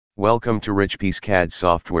Welcome to Richpeace CAD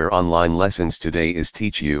software online lessons. Today is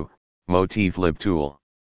teach you, Motif Lib tool.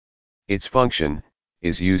 Its function,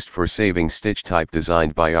 is used for saving stitch type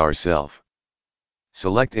designed by ourself.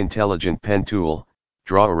 Select Intelligent Pen tool,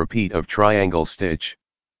 draw a repeat of triangle stitch.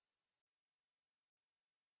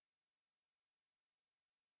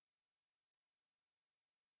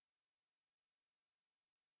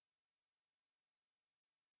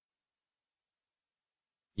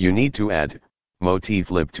 You need to add, Motif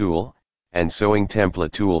Lib tool, and Sewing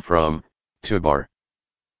Template tool from, toolbar.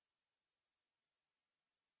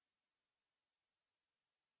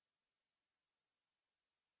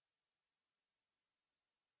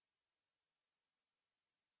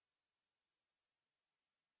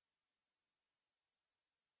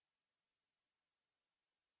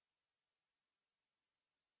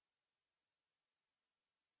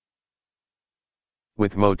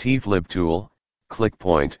 With Motif Lib tool, click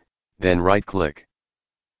point, then right-click.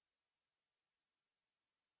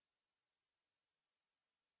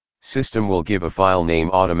 System will give a file name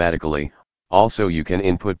automatically, also you can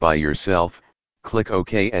input by yourself, click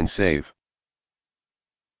OK and save.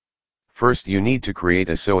 First you need to create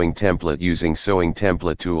a sewing template using Sewing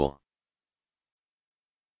Template tool.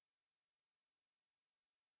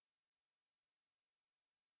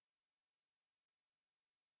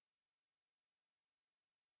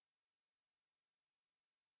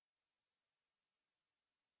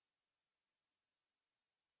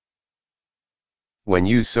 When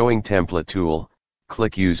use Sewing Template tool,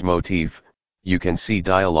 click Use Motif, you can see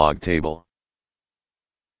dialog table.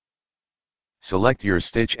 Select your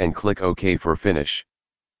stitch and click OK for finish.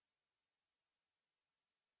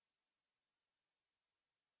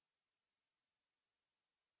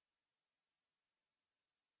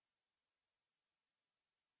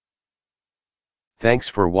 Thanks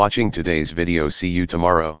for watching today's video. See you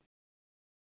tomorrow.